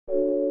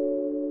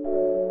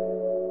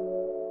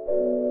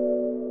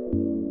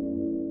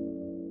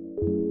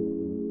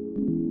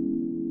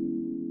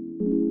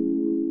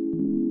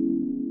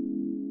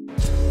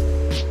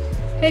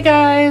Hey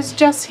guys,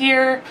 Jess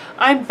here.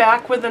 I'm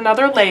back with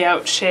another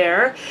layout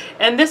share,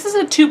 and this is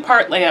a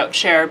two-part layout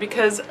share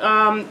because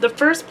the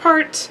first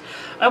part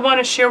I want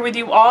to share with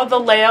you all the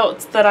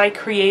layouts that I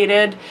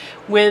created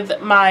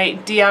with my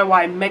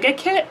DIY mega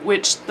kit,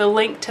 which the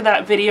link to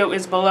that video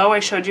is below.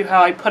 I showed you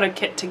how I put a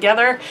kit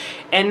together,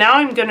 and now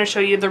I'm going to show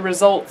you the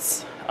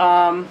results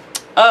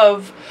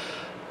of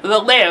the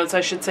layouts,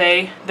 I should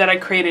say, that I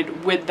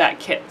created with that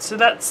kit. So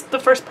that's the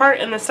first part,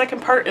 and the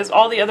second part is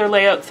all the other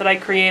layouts that I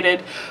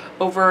created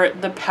over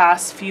the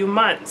past few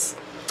months.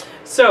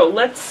 So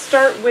let's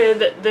start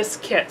with this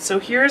kit. So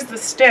here's the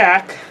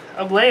stack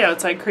of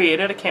layouts I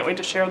created. I can't wait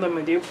to share them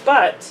with you,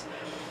 but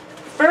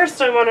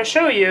first I want to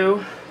show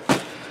you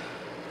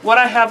what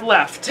I have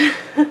left.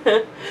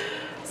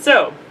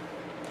 So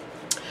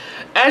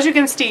as you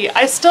can see,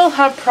 I still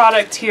have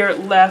product here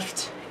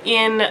left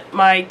in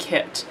my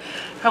kit.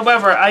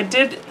 However, I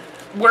did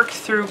work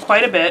through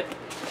quite a bit.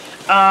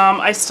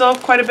 I still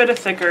have quite a bit of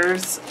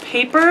thickers.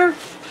 Paper,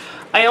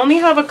 I only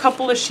have a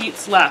couple of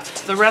sheets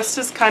left. The rest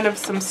is kind of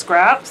some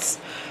scraps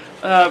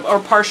or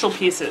partial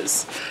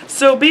pieces.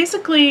 So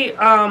basically,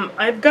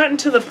 I've gotten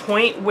to the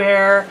point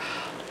where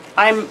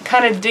I'm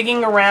kind of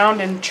digging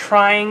around and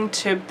trying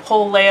to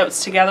pull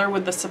layouts together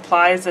with the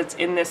supplies that's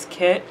in this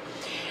kit.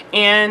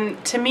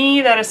 And to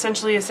me, that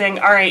essentially is saying,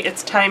 all right,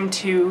 it's time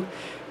to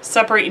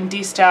separate and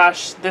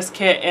destash this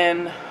kit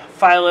and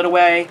file it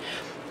away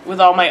with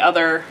all my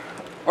other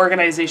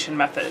organization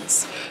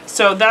methods.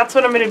 So that's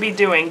what I'm going to be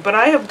doing, but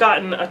I have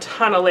gotten a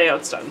ton of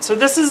layouts done. So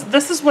this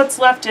is what's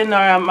left in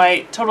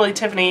my Totally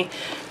Tiffany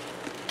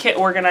kit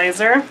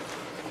organizer.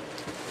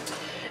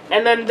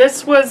 And then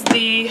this was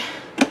the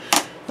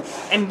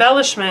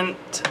embellishment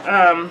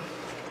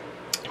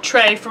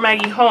tray for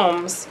Maggie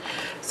Holmes.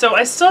 So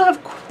I still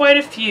have quite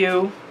a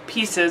few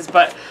pieces,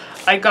 but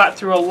I got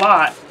through a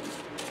lot.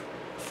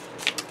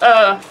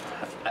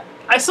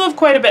 I still have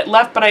quite a bit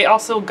left, but I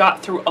also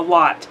got through a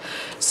lot.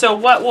 So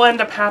what will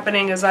end up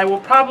happening is I will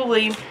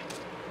probably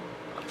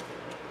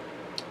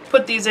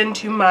put these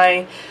into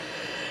my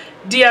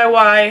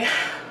DIY,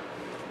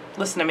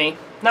 listen to me,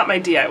 not my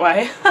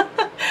DIY.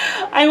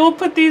 I will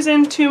put these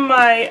into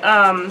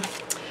my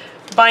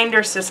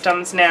binder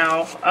systems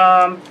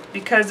now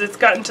because it's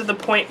gotten to the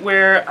point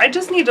where I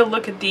just need to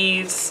look at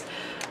these.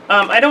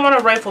 I don't want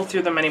to rifle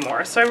through them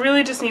anymore, so I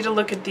really just need to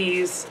look at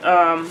these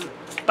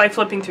by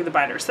flipping through the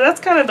binder. So that's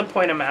kind of the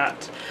point I'm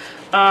at.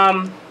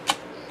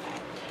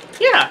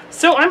 Yeah,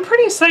 so I'm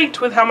pretty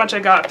psyched with how much I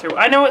got through.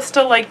 I know it's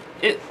still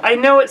I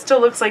know it still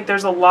looks like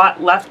there's a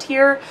lot left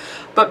here,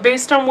 but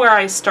based on where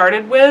I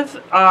started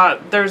with,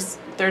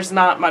 there's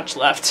not much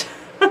left.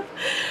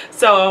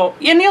 So,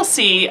 and you'll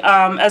see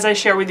as I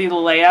share with you the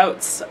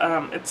layouts,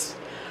 I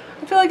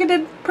feel like I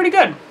did pretty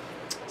good.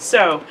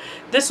 So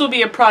this will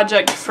be a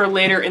project for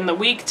later in the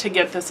week to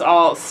get this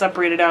all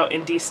separated out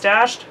and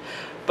destashed.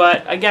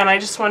 But again, I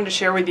just wanted to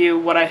share with you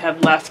what I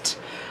had left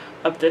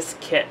of this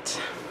kit.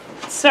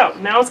 So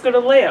now let's go to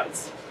the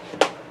layouts.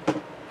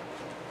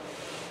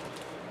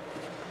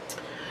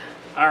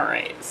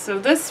 Alright, so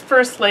this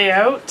first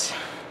layout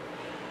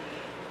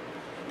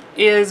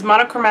is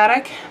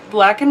monochromatic,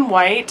 black and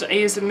white. I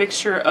used a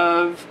mixture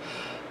of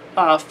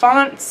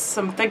fonts,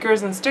 some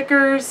thickers and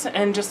stickers,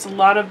 and just a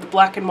lot of the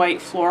black and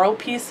white floral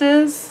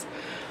pieces.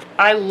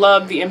 I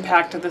love the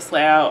impact of this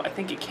layout. I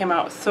think it came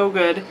out so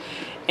good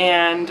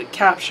and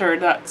captured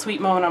that sweet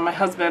moment on my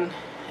husband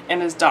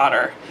and his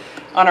daughter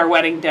on our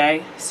wedding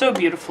day so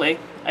beautifully.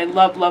 I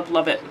love, love,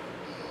 love it.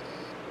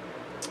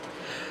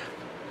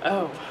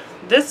 Oh,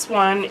 this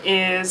one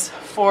is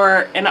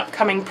for an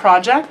upcoming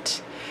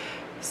project.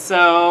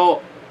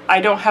 So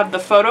I don't have the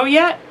photo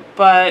yet,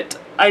 but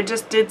I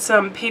just did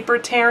some paper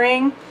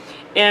tearing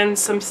and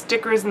some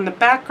stickers in the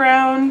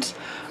background,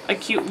 a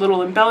cute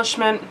little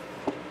embellishment.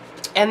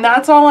 And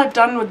that's all I've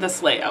done with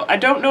this layout. I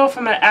don't know if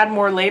I'm going to add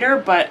more later,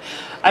 but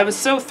I was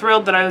so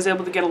thrilled that I was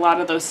able to get a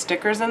lot of those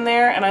stickers in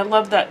there, and I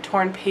love that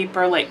torn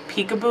paper, like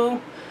peekaboo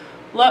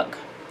look.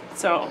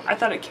 So I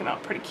thought it came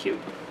out pretty cute.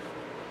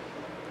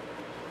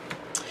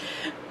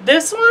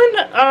 This one,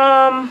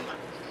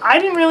 I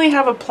didn't really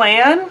have a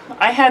plan.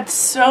 I had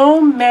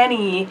so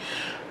many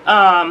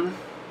cut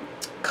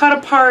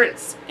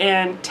aparts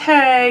and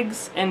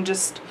tags and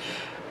just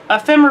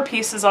ephemera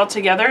pieces all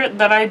together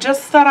that I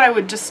just thought I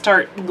would just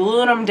start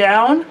gluing them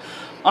down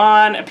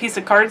on a piece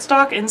of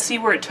cardstock and see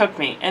where it took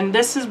me. And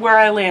this is where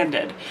I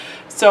landed.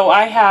 So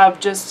I have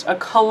just a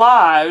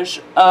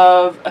collage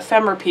of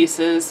ephemera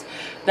pieces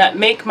that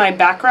make my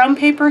background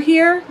paper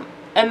here.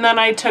 And then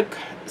I took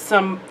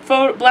some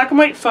black and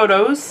white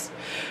photos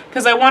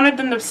because I wanted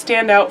them to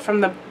stand out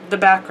from the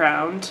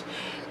background.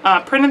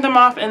 Printed them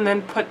off and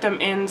then put them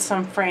in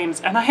some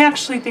frames, and I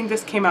actually think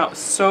this came out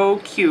so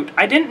cute.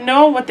 I didn't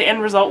know what the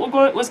end result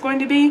was going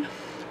to be,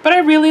 but I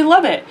really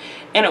love it,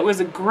 and it was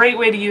a great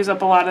way to use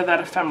up a lot of that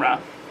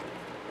ephemera.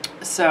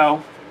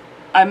 So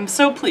I'm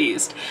so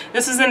pleased.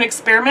 This is an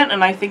experiment,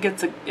 and I think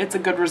it's a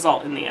good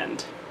result in the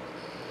end.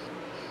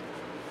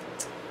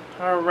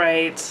 All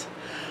right,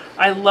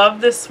 I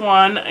love this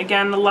one.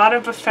 Again, a lot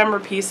of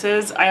ephemera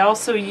pieces. I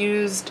also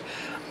used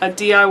a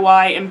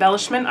DIY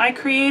embellishment I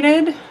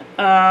created,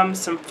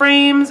 some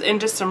frames, and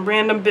just some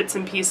random bits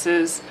and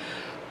pieces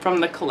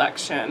from the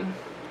collection.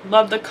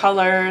 Love the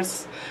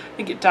colors. I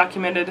think it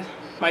documented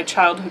my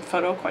childhood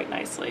photo quite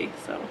nicely,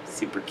 so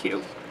super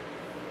cute.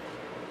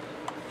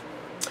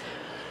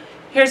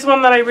 Here's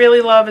one that I really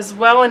love as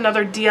well,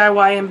 another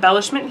DIY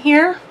embellishment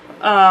here.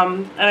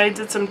 And I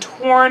did some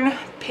torn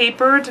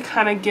paper to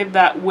kind of give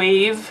that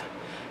wave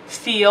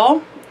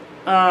feel.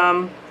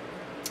 And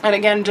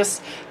again,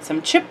 just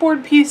some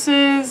chipboard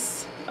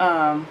pieces,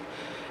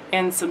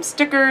 and some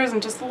stickers,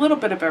 and just a little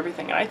bit of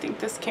everything. And I think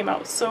this came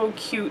out so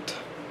cute.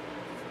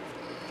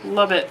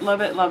 Love it,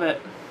 love it, love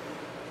it.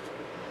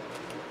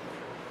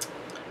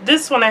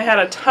 This one I had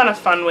a ton of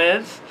fun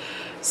with.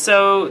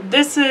 So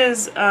this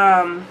is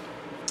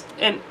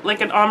like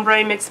an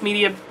ombre mixed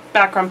media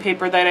background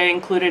paper that I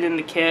included in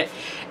the kit.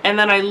 And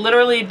then I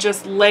literally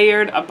just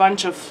layered a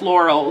bunch of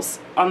florals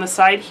on the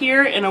side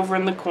here and over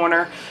in the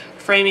corner,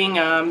 framing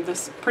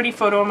this pretty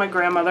photo of my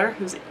grandmother,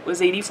 who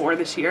was 84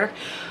 this year.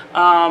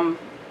 And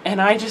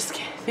I just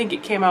think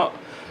it came out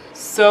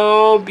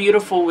so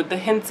beautiful with the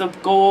hints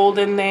of gold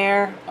in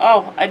there.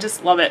 Oh, I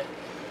just love it.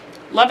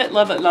 Love it,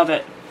 love it, love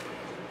it.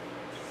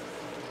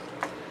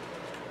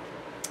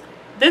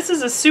 This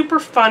is a super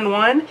fun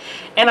one,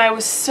 and I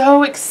was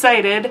so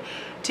excited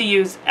to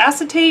use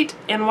acetate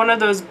and one of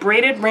those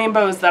braided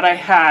rainbows that I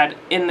had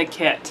in the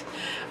kit.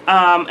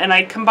 And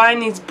I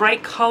combined these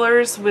bright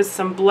colors with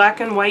some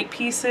black and white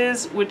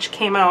pieces, which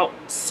came out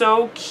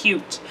so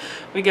cute.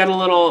 We got a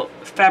little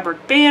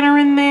fabric banner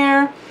in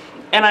there,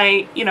 and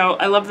I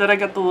love that I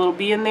got the little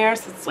bee in there,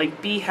 so it's like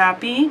Be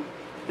Happy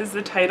is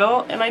the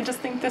title, and I just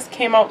think this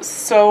came out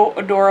so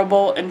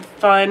adorable and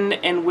fun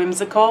and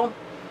whimsical.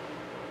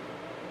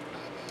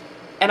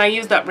 And I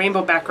used that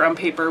rainbow background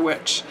paper,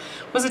 which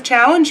was a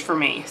challenge for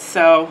me,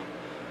 so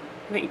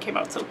I think it came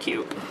out so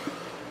cute.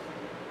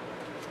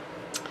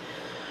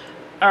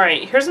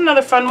 Alright, here's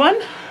another fun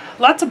one.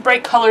 Lots of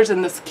bright colors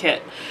in this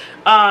kit.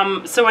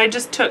 So I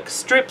just took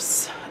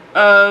strips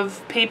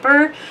of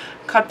paper,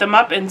 cut them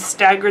up and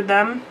staggered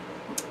them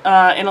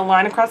in a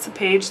line across the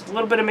page, a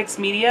little bit of mixed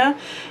media,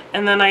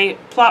 and then I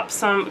plopped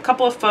a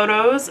couple of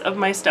photos of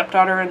my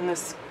stepdaughter in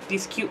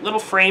these cute little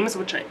frames,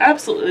 which I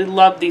absolutely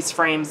love these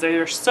frames. They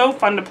are so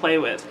fun to play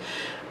with.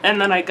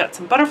 And then I got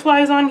some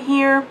butterflies on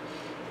here.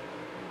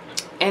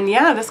 And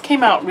yeah, this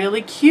came out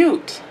really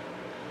cute.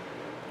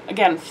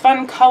 Again,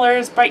 fun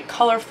colors, bright,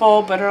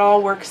 colorful, but it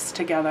all works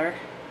together.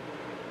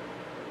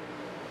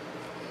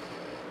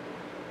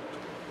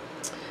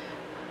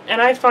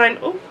 And I find,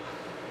 oh,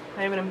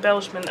 I have an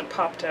embellishment that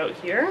popped out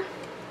here.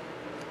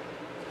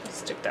 Let's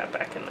stick that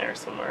back in there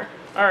somewhere.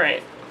 All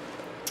right.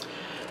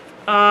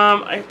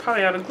 I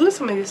probably ought to glue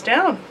some of these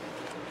down.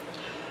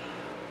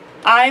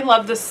 I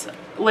love this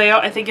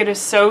layout. I think it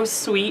is so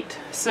sweet.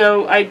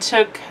 So I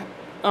took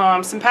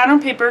some pattern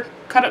paper,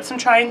 cut up some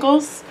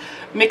triangles,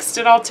 mixed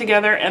it all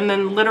together, and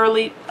then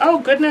literally, oh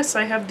goodness,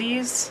 I have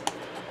these.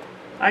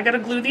 I gotta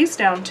glue these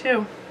down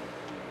too.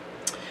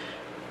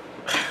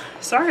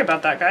 Sorry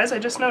about that, guys. I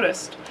just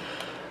noticed.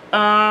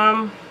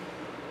 I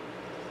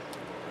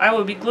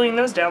will be gluing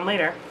those down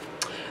later.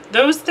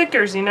 Those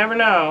stickers, you never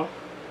know.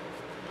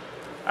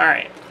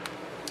 Alright,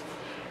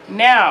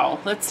 now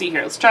let's see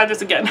here, let's try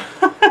this again.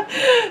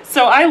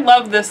 So I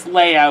love this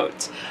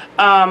layout.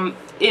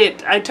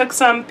 I took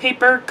some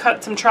paper,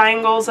 cut some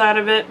triangles out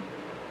of it,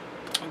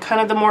 kind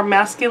of the more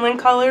masculine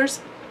colors,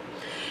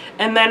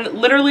 and then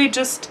literally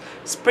just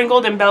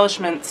sprinkled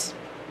embellishments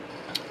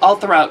all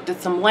throughout.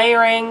 Did some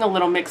layering, a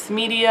little mixed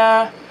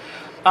media.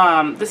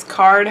 This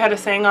card had a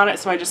saying on it,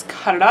 so I just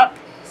cut it up.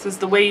 It says,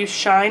 "The way you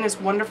shine is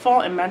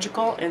wonderful and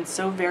magical and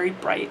so very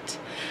bright."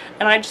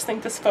 And I just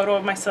think this photo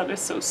of my son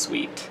is so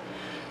sweet.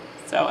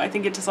 So I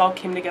think it just all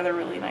came together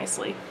really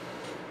nicely.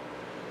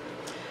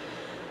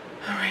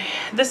 Alright,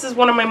 this is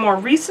one of my more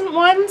recent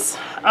ones.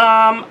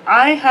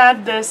 I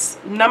had this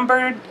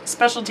numbered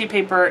specialty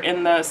paper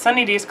in the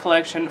Sunny Days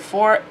collection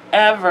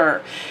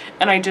forever,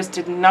 and I just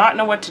did not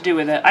know what to do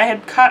with it. I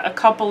had cut a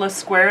couple of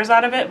squares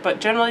out of it, but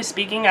generally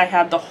speaking, I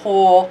had the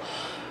whole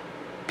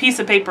piece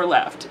of paper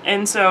left.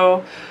 And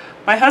so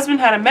my husband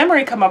had a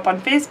memory come up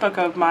on Facebook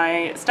of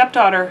my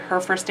stepdaughter,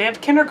 her first day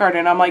of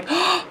kindergarten. I'm like,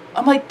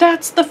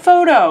 that's the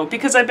photo,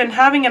 because I've been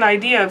having an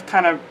idea of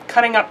kind of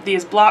cutting up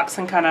these blocks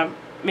and kind of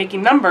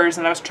making numbers,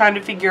 and I was trying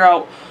to figure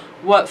out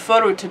what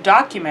photo to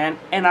document,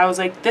 and I was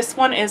like, this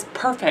one is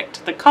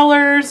perfect. The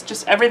colors,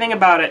 just everything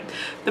about it.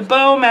 The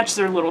bow matches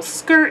her little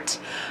skirt.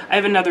 I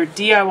have another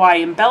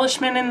DIY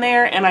embellishment in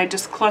there, and I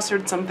just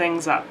clustered some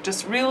things up.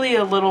 Just really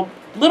a little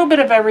bit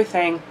of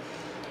everything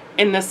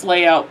in this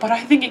layout, but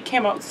I think it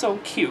came out so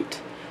cute.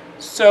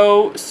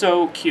 So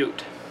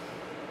cute.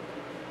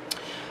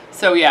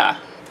 So yeah.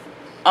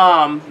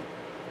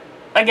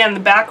 Again, the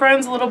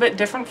background's a little bit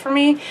different for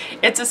me.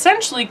 It's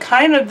essentially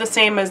kind of the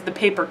same as the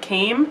paper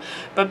came,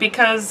 but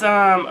because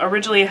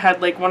originally it had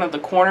like one of the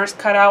corners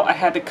cut out, I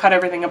had to cut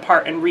everything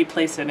apart and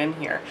replace it in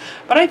here.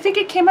 But I think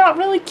it came out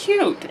really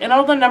cute, and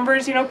all the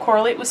numbers, you know,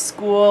 correlate with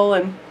school,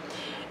 and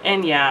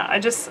And yeah,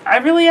 I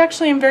really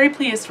actually am very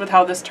pleased with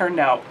how this turned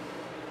out.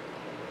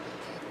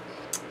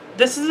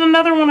 This is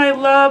another one I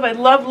love. I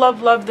love,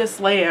 love, love this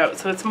layout.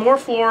 So it's more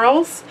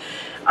florals.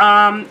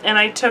 And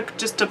I took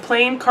just a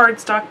plain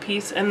cardstock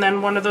piece and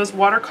then one of those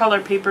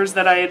watercolor papers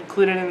that I had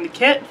included in the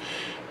kit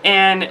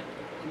and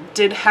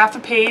did half a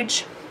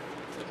page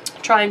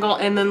triangle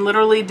and then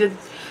literally did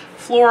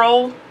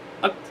floral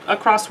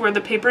across where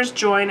the papers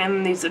join,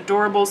 and these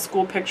adorable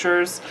school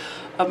pictures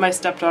of my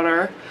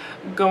stepdaughter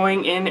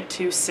going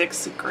into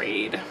 6th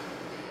grade.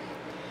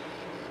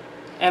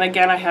 And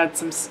again, I had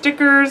some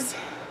stickers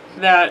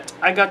that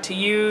I got to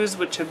use,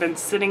 which have been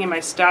sitting in my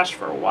stash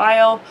for a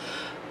while.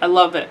 I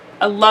love it.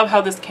 I love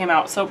how this came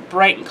out. So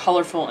bright and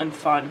colorful and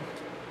fun.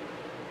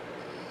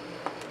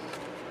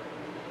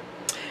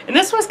 And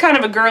this was kind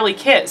of a girly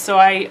kit, so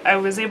I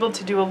was able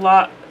to do a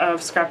lot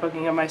of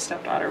scrapbooking of my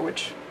stepdaughter,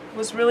 which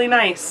was really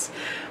nice.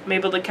 I'm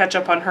able to catch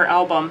up on her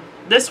album.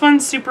 This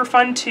one's super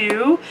fun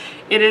too.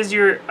 It is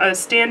your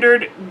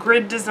standard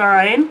grid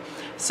design.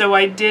 So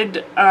I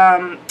did,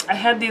 I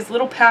had these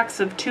little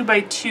packs of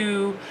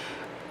 2x2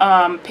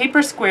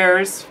 paper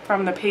squares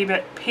from the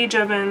Page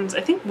Evans, I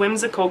think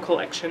Whimsical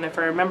collection, if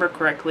I remember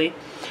correctly.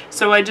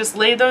 So I just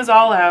laid those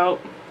all out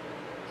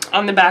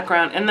on the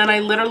background, and then I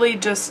literally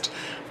just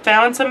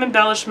found some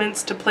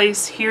embellishments to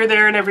place here,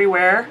 there, and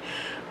everywhere.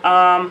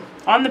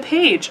 On the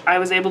page, I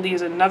was able to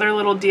use another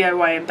little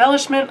DIY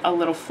embellishment, a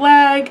little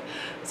flag,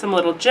 some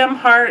little gem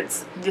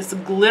hearts, this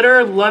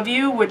glitter Love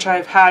You, which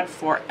I've had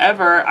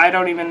forever. I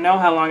don't even know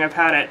how long I've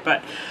had it,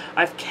 but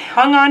I've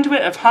hung on to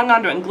it.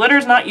 And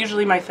glitter's not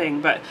usually my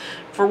thing, but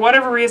for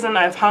whatever reason,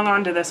 I've hung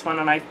on to this one,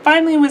 and I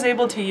finally was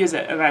able to use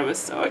it, and I was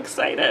so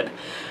excited.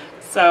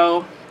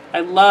 So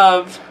I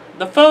love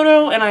the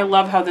photo, and I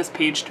love how this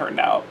page turned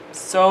out.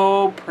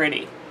 So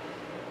pretty.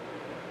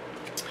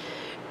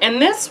 And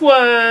this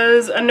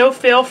was a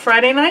no-fail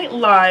Friday Night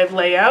Live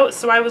layout.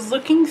 So I was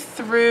looking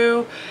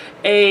through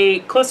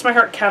a Close to My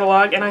Heart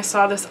catalog and I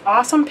saw this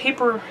awesome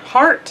paper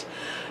heart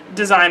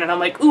design and I'm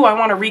like, ooh, I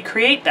want to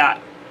recreate that.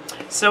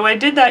 So I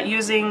did that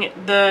using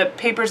the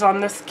papers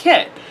on this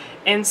kit.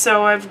 And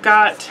so I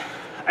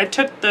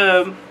took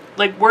the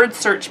word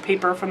search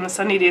paper from the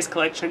Sunny Days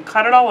collection,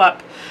 cut it all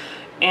up,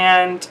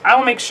 and I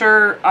will make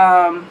sure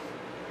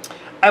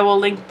I will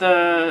link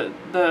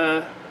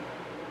the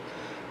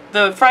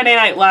Friday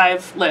Night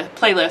Live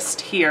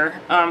playlist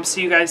here, so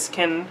you guys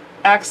can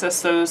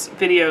access those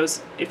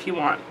videos if you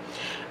want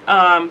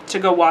to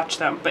go watch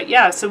them. But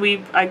yeah, so we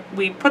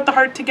put the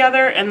heart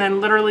together, and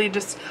then literally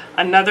just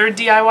another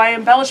DIY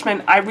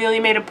embellishment. I really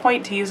made a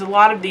point to use a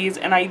lot of these,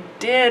 and I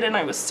did, and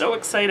I was so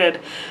excited.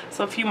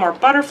 So a few more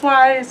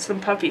butterflies, some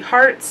puffy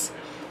hearts,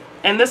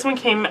 and this one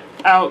came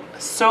out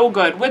so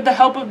good with the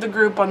help of the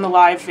group on the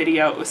live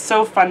video. It was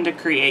so fun to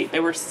create.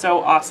 They were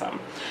so awesome.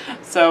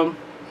 So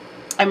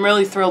I'm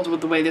really thrilled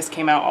with the way this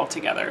came out all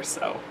together.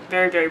 So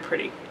very, very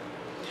pretty.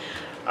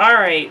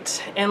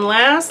 Alright, and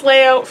last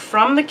layout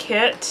from the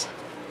kit.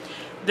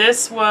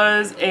 This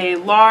was a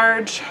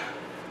large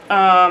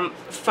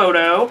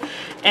photo,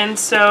 and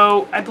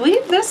so I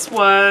believe this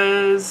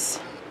was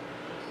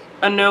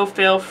a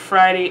no-fail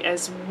Friday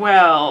as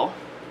well,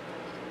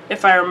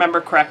 if I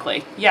remember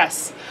correctly.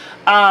 Yes.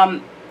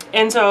 And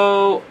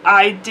so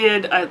I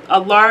did a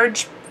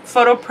large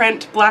photo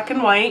print, black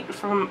and white,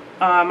 from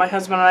my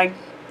husband and I,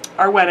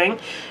 our wedding,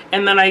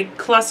 and then I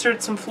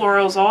clustered some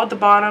florals all at the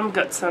bottom,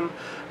 got some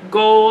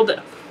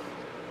gold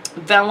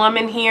vellum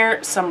in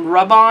here, some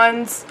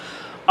rub-ons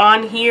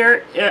on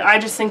here. I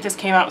just think this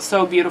came out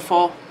so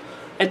beautiful.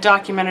 It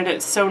documented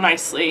it so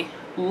nicely.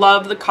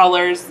 Love the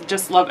colors,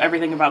 just love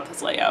everything about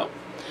this layout.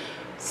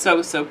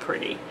 So, so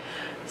pretty.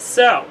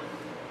 So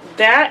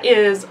that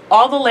is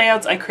all the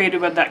layouts I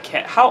created with that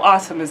kit. How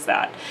awesome is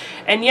that?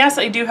 And yes,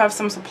 I do have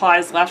some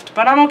supplies left,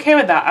 but I'm okay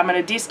with that. I'm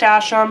going to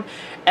destash them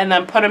and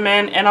then put them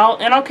in, and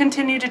I'll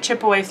continue to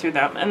chip away through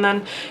them. And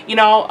then, you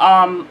know,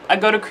 I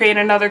go to create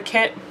another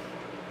kit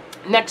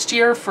next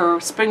year for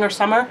spring or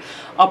summer.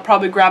 I'll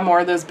probably grab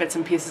more of those bits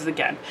and pieces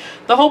again.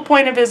 The whole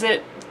point of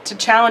it to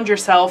challenge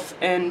yourself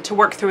and to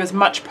work through as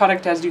much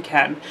product as you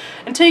can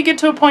until you get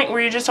to a point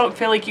where you just don't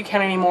feel like you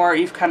can anymore, or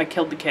you've kind of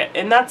killed the kit.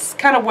 And that's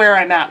kind of where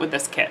I'm at with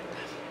this kit.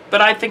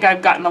 But I think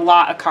I've gotten a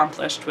lot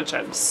accomplished, which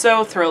I'm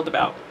so thrilled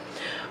about.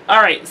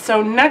 Alright,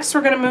 so next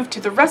we're going to move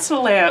to the rest of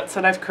the layouts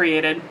that I've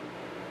created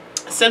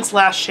since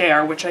last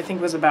share, which I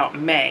think was about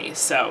May.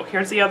 So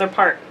here's the other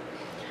part.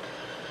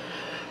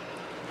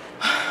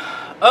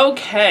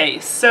 Okay,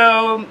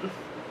 so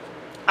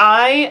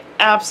I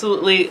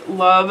absolutely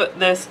love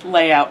this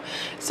layout.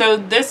 So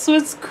this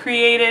was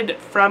created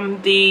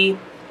from the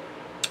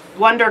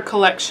Wonder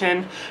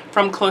collection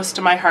from Close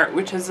to My Heart,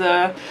 which is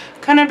a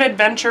kind of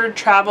adventure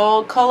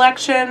travel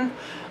collection,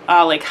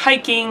 like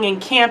hiking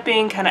and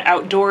camping, kind of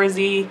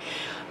outdoorsy.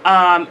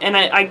 And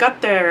I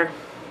got their,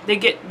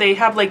 they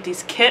have like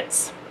these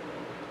kits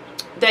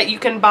that you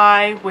can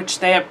buy, which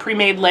they have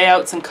pre-made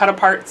layouts and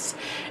cut-aparts,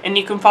 and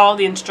you can follow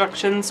the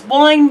instructions.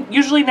 Well, I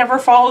usually never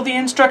follow the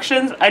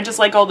instructions. I just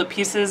like all the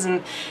pieces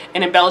and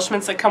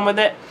embellishments that come with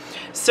it.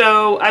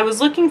 So I was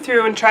looking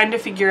through and trying to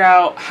figure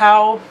out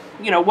how,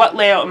 you know, what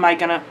layout am I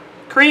gonna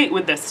create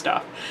with this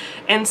stuff.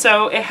 And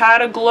so it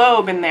had a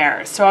globe in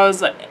there. So I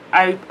was like,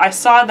 I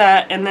saw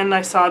that, and then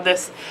I saw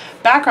this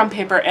background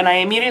paper, and I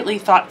immediately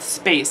thought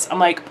space. I'm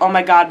like, oh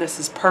my god, this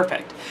is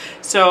perfect.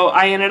 So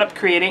I ended up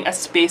creating a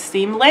space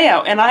theme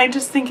layout, and I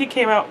just think it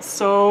came out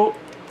so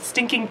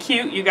stinking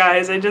cute, you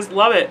guys. I just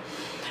love it.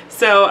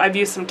 So I've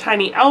used some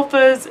tiny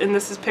alphas, and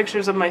this is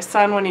pictures of my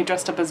son when he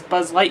dressed up as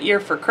Buzz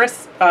Lightyear for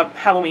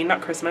Halloween,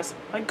 not Christmas.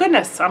 My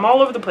goodness, I'm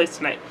all over the place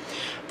tonight.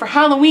 For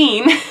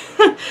Halloween,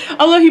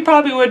 although he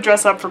probably would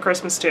dress up for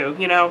Christmas too,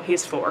 you know,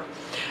 he's 4.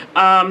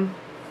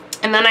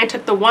 And then I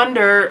took the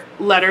Wonder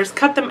letters,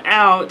 cut them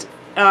out.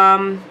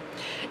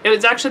 It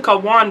was actually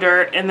called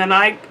Wander, and then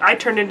I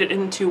turned it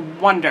into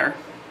Wonder,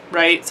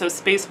 right? So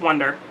Space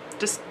Wonder.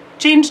 Just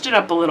changed it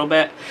up a little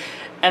bit.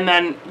 And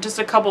then just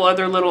a couple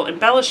other little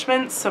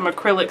embellishments, some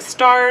acrylic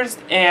stars,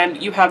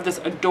 and you have this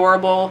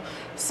adorable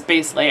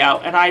space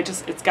layout. And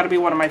it's got to be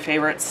one of my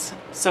favorites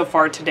so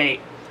far to date.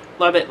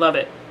 Love it, love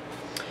it.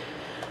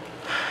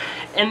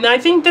 And I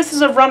think this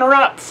is a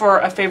runner-up for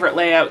a favorite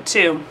layout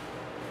too.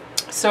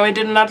 So I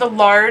did another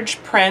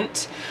large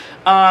print,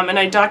 and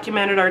I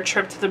documented our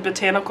trip to the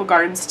botanical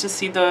gardens to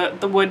see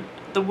the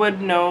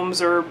wood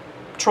gnomes or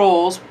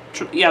trolls.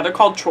 Yeah, they're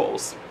called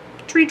trolls.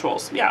 Tree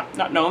trolls. Yeah,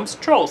 not gnomes,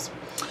 trolls.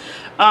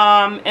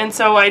 And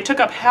so I took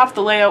up half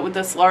the layout with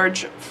this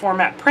large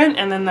format print,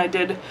 and then I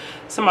did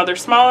some other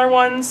smaller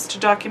ones to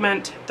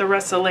document the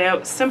rest of the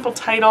layout. Simple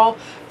title,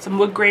 some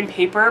wood grain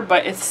paper,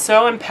 but it's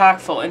so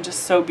impactful and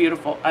just so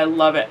beautiful. I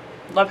love it.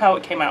 Love how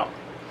it came out.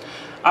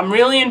 I'm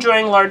really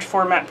enjoying large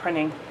format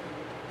printing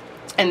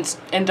and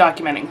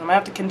documenting. I'm gonna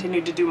have to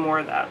continue to do more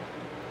of that.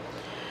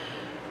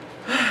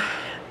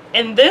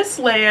 And this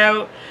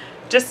layout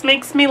just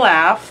makes me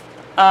laugh,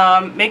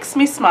 makes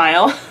me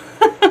smile.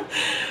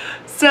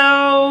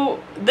 So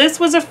this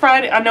was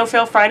a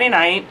no-fail Friday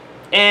night,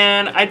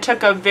 and I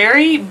took a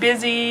very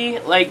busy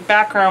like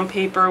background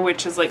paper,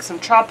 which is like some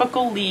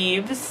tropical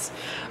leaves.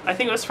 I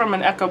think it was from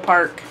an Echo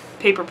Park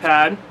paper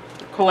pad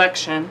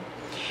collection.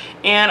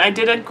 And I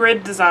did a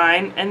grid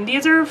design, and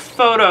these are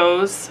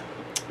photos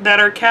that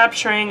are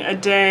capturing a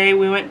day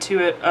we went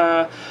to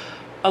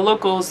a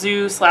local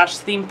zoo slash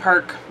theme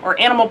park, or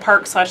animal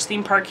park slash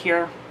theme park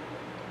here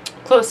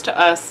close to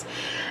us.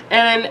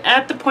 And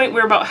at the point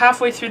we were about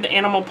halfway through the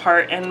animal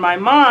part, and my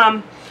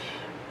mom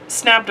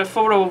snapped a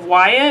photo of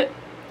Wyatt,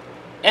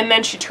 and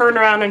then she turned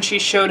around and she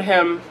showed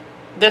him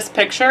this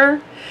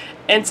picture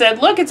and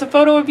said, "Look, it's a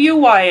photo of you,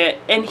 Wyatt."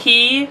 And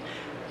he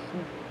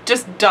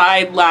just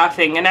died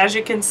laughing. And as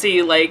you can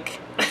see,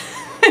 like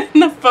in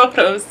the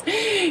photos,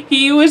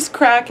 he was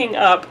cracking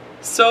up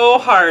so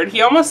hard.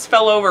 He almost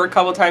fell over a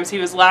couple times. He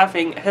was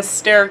laughing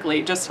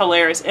hysterically, just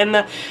hilarious.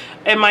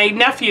 And my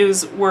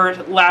nephews were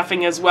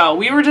laughing as well.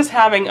 We were just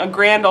having a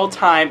grand old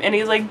time. And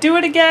he's like, "Do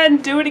it again,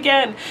 do it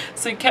again."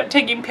 So he kept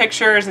taking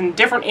pictures, and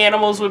different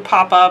animals would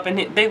pop up,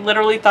 and they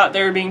literally thought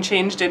they were being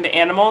changed into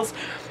animals.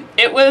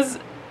 It was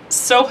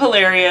so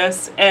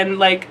hilarious, and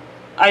like,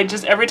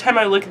 every time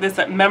I look at this,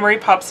 that memory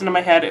pops into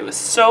my head. It was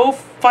so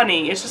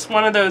funny. It's just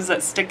one of those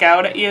that stick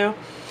out at you.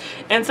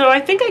 And so I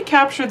think I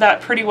captured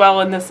that pretty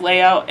well in this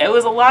layout. It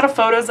was a lot of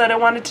photos that I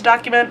wanted to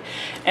document,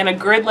 and a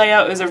grid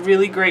layout is a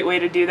really great way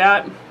to do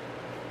that.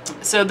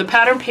 So the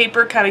pattern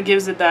paper kind of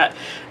gives it that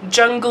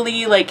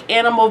jungly, like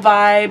animal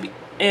vibe,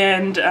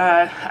 and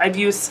I've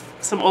used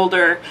some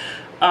older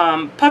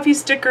puffy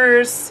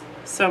stickers,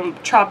 some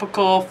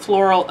tropical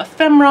floral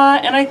ephemera,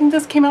 and I think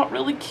this came out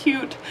really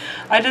cute.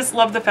 I just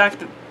love the fact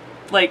that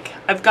like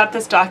I've got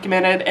this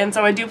documented, and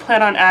so I do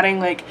plan on adding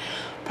like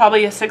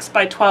probably a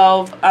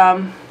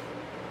 6x12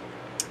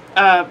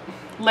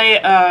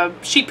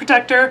 sheet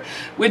protector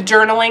with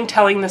journaling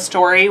telling the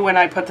story when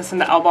I put this in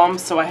the album,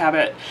 so I have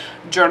it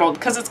journaled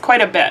because it's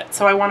quite a bit.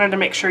 So I wanted to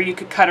make sure you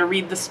could kind of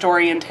read the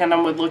story in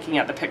tandem with looking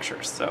at the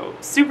pictures. So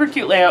super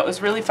cute layout. It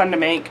was really fun to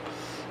make,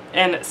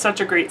 and it's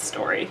such a great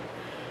story.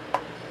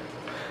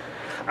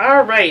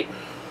 All right.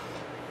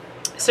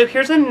 So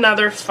here's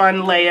another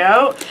fun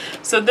layout.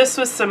 So this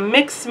was some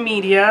mixed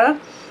media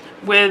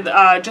with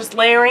just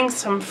layering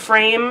some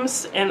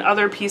frames and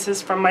other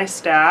pieces from my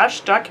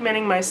stash,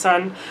 documenting my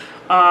son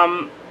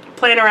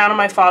playing around on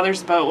my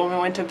father's boat when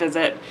we went to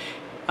visit,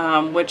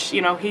 which,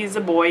 you know, he's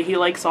a boy, he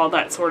likes all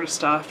that sort of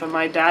stuff, and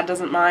my dad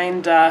doesn't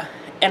mind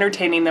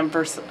entertaining them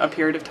for a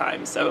period of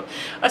time. So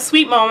a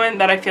sweet moment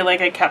that I feel like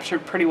I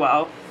captured pretty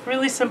well.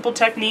 Really simple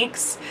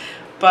techniques,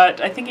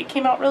 but I think it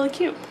came out really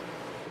cute.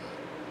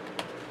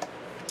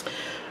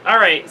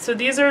 Alright, so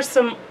these are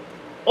some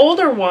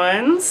older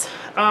ones.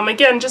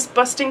 Again, just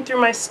busting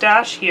through my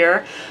stash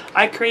here.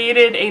 I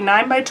created a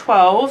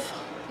 9x12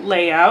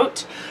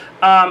 layout.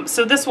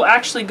 So this will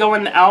actually go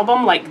in the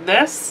album like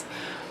this,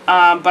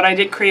 but I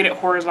did create it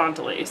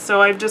horizontally.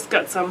 So I've just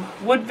got some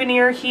wood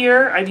veneer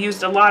here. I've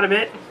used a lot of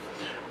it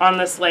on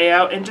this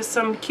layout, and just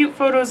some cute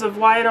photos of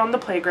Wyatt on the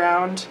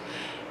playground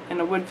and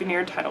a wood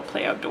veneer title,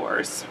 Play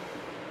Outdoors.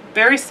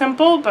 Very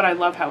simple, but I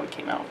love how it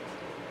came out.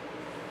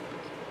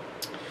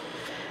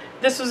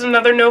 This was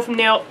another no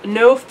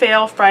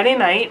fail Friday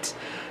night.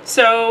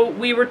 So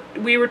we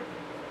were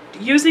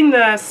using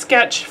the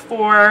sketch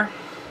for,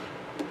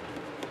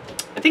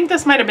 I think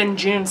this might have been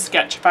June's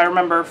sketch if I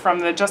remember, from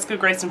the Jessica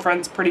Grace and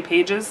Friends Pretty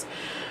Pages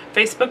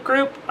Facebook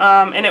group,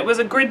 and it was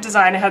a grid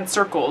design. It had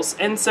circles,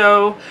 and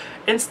so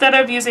instead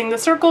of using the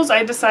circles,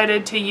 I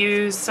decided to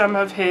use some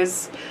of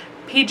his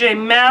PJ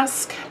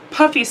Masks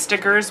puffy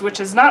stickers, which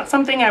is not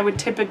something I would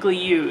typically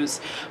use,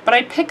 but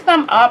I pick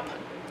them up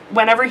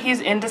whenever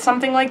he's into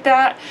something like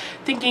that,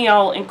 thinking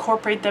I'll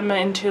incorporate them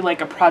into like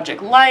a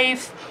project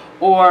life,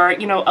 or,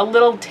 you know, a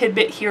little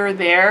tidbit here or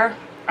there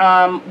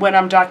when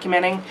I'm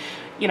documenting,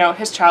 you know,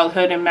 his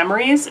childhood and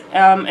memories.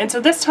 And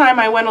so this time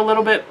I went a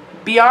little bit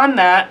beyond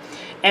that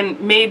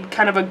and made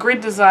kind of a grid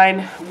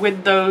design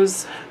with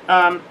those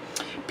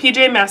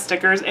PJ Masks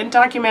stickers and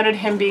documented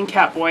him being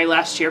Catboy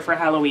last year for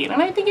Halloween.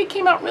 And I think it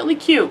came out really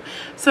cute.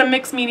 Some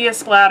mixed media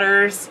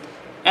splatters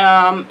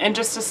and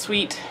just a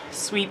sweet,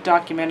 sweet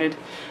documented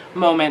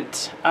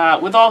moment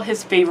with all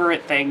his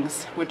favorite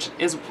things, which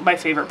is my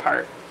favorite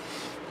part.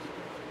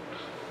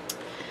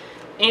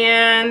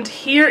 And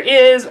here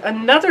is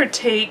another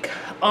take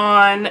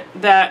on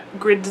that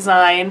grid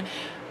design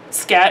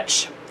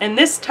sketch, and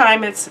this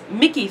time it's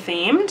Mickey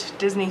themed,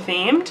 Disney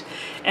themed.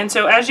 And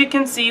so as you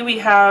can see, we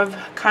have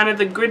kind of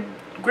the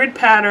grid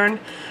pattern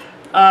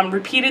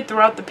repeated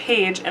throughout the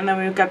page, and then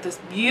we've got this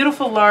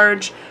beautiful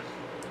large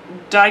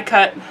die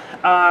cut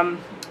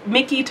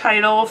Mickey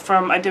title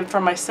I did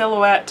from my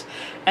silhouette,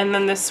 and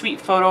then this sweet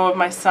photo of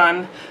my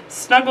son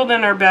snuggled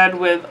in our bed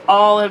with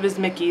all of his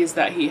Mickeys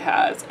that he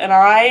has. And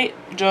I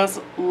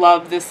just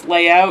love this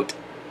layout.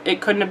 It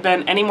couldn't have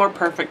been any more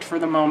perfect for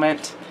the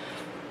moment.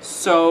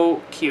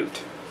 So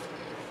cute.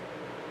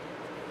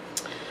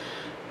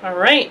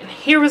 Alright,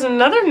 here was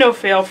another no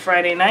fail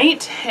Friday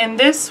night, and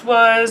this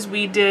was,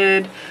 we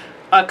did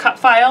a cut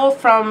file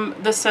from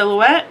the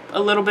silhouette,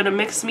 a little bit of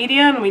mixed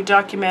media, and we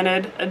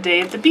documented a day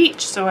at the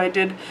beach. So I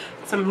did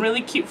some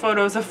really cute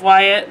photos of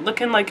Wyatt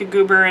looking like a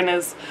goober in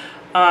his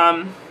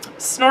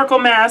snorkel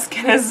mask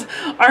and his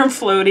arm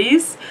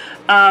floaties.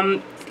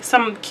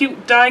 Some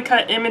cute die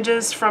cut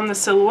images from the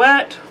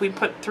silhouette. We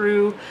put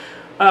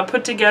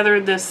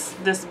together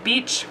this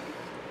beach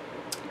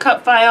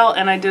cut file,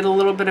 and I did a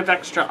little bit of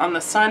extra on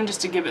the sun just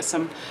to give it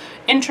some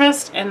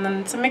interest, and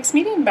then some mixed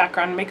media in the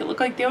background to make it look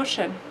like the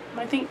ocean.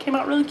 I think it came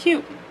out really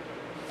cute.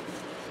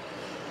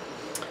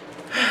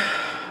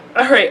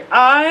 Alright,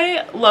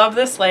 I love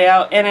this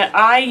layout, and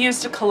I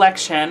used a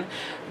collection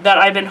that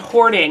I've been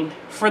hoarding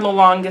for the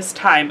longest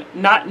time,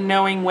 not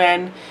knowing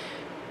when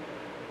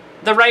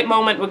the right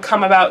moment would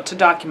come about to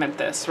document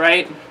this,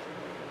 right?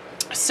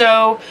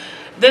 So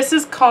this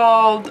is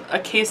called A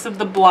Case of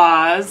the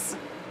Blahs,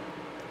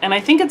 and I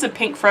think it's a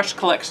Pink Fresh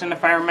collection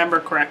if I remember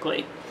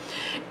correctly.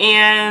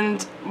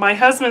 And my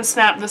husband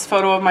snapped this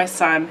photo of my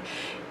son.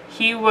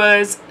 He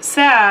was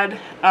sad,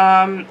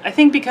 I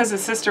think because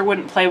his sister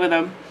wouldn't play with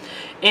him,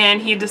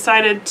 and he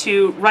decided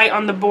to write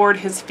on the board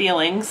his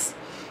feelings.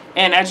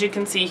 And as you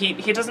can see,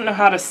 he doesn't know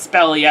how to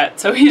spell yet,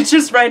 so he's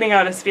just writing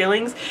out his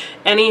feelings.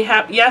 And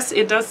yes,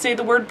 it does say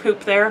the word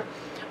poop there.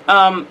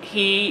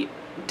 He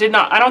did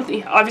not,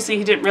 obviously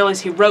he didn't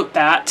realize he wrote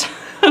that,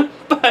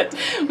 but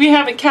we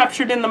have it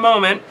captured in the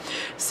moment.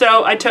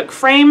 So I took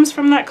frames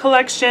from that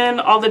collection,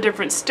 all the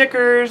different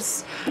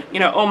stickers, you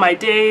know, oh my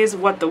days,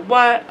 what the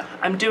what,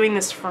 I'm doing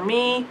this for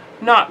me,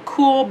 not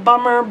cool,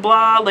 bummer,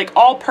 blah, like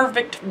all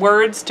perfect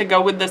words to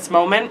go with this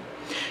moment.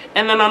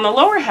 And then on the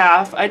lower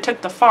half, I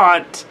took the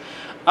font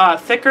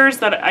thickers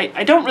that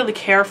I don't really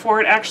care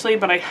for it actually,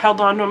 but I held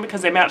on to them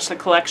because they match the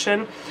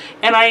collection.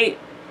 And I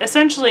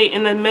essentially,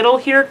 in the middle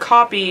here,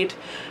 copied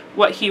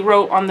what he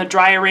wrote on the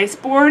dry erase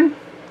board.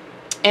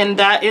 And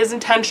that is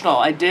intentional.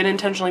 I did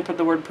intentionally put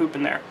the word poop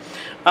in there,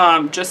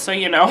 just so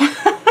you know,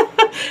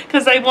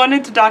 because I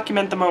wanted to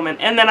document the moment.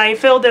 And then I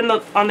filled in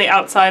on the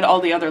outside all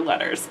the other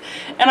letters.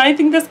 And I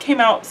think this came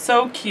out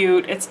so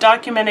cute. It's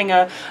documenting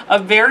a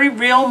very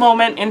real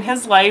moment in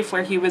his life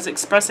where he was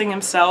expressing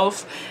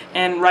himself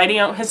and writing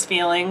out his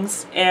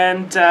feelings.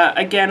 And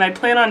again, I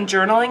plan on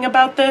journaling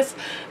about this,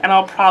 and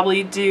I'll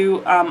probably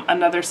do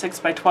another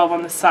 6x12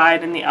 on the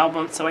side in the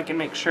album so I can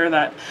make sure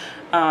that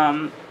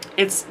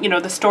it's, you know,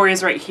 the story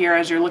is right here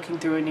as you're looking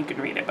through and you can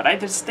read it. But I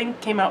just think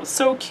it came out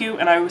so cute,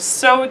 and I was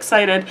so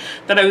excited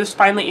that I was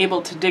finally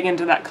able to dig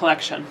into that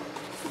collection.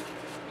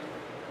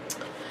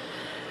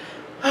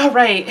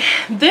 Alright,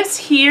 this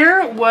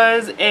here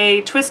was a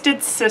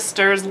Twisted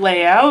Sisters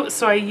layout.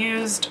 So I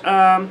used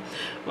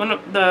one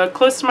of the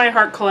Close to My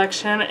Heart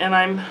collection, and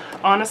I'm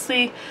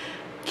honestly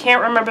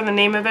can't remember the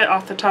name of it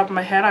off the top of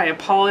my head. I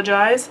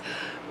apologize.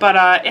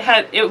 But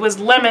it was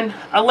a lemon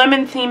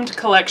themed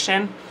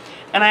collection.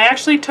 And I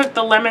actually took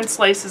the lemon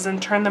slices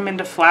and turned them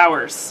into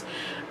flowers,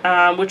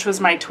 which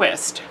was my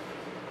twist.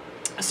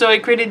 So I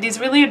created these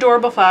really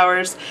adorable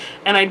flowers,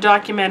 and I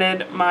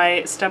documented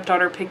my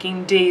stepdaughter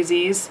picking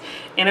daisies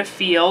in a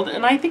field,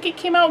 and I think it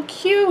came out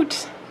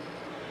cute.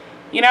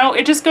 You know,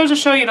 it just goes to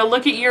show you to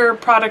look at your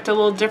product a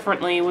little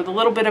differently with a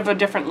little bit of a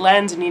different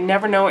lens, and you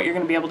never know what you're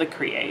going to be able to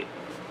create.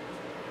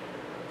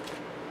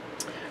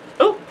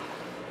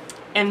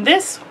 And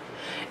this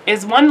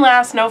is One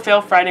Last No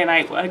Fail Friday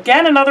Night.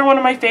 Again, another one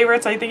of my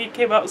favorites. I think it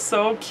came out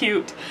so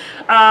cute.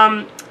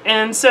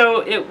 And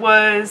so it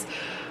was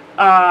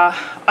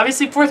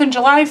obviously 4th of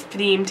July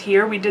themed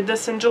here. We did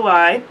this in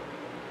July.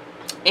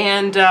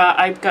 And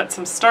I've got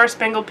some Star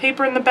Spangled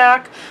paper in the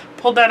back.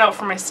 Pulled that out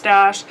from my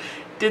stash.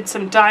 Did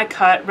some die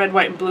cut red,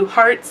 white, and blue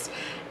hearts.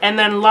 And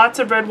then lots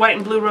of red, white,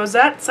 and blue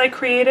rosettes I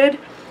created.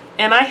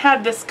 And I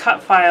had this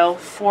cut file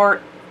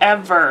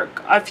forever,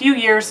 a few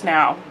years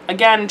now.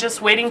 Again,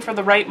 just waiting for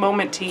the right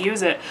moment to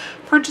use it.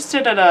 Purchased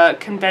it at a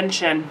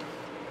convention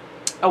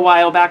a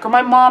while back, or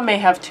my mom may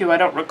have too, I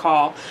don't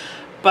recall.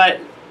 But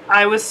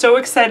I was so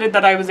excited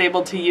that I was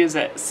able to use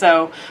it.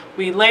 So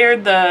we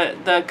layered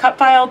the cut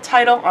file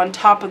title on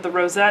top of the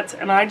rosettes,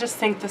 and I just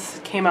think this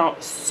came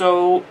out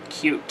so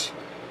cute.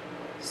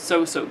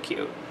 So, so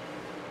cute.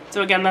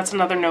 So again, that's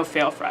another No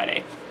Fail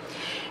Friday.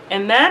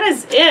 And that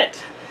is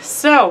it.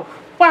 So,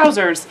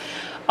 wowzers.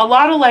 A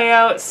lot of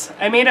layouts.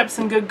 I made up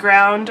some good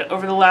ground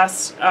over the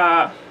last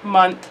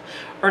month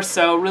or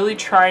so, really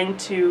trying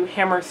to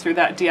hammer through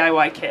that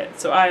DIY kit.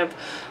 So I have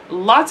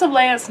lots of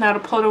layouts now to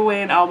put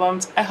away in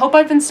albums. I hope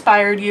I've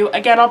inspired you.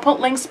 Again, I'll put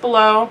links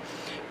below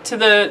to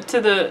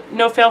the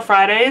No Fail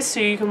Fridays,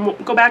 so you can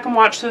go back and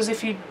watch those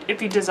if you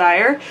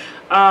desire.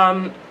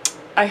 Again,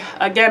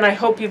 I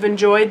hope you've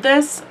enjoyed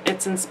this.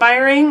 It's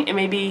inspiring, and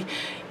maybe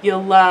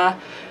you'll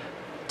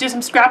do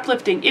some scrap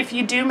lifting. If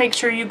you do, make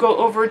sure you go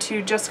over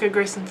to Jessica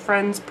Grace and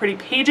Friends Pretty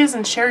Pages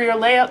and share your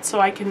layouts so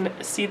I can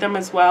see them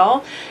as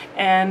well.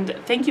 And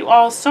thank you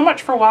all so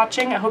much for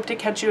watching. I hope to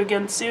catch you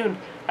again soon.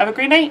 Have a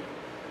great night.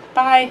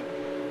 Bye.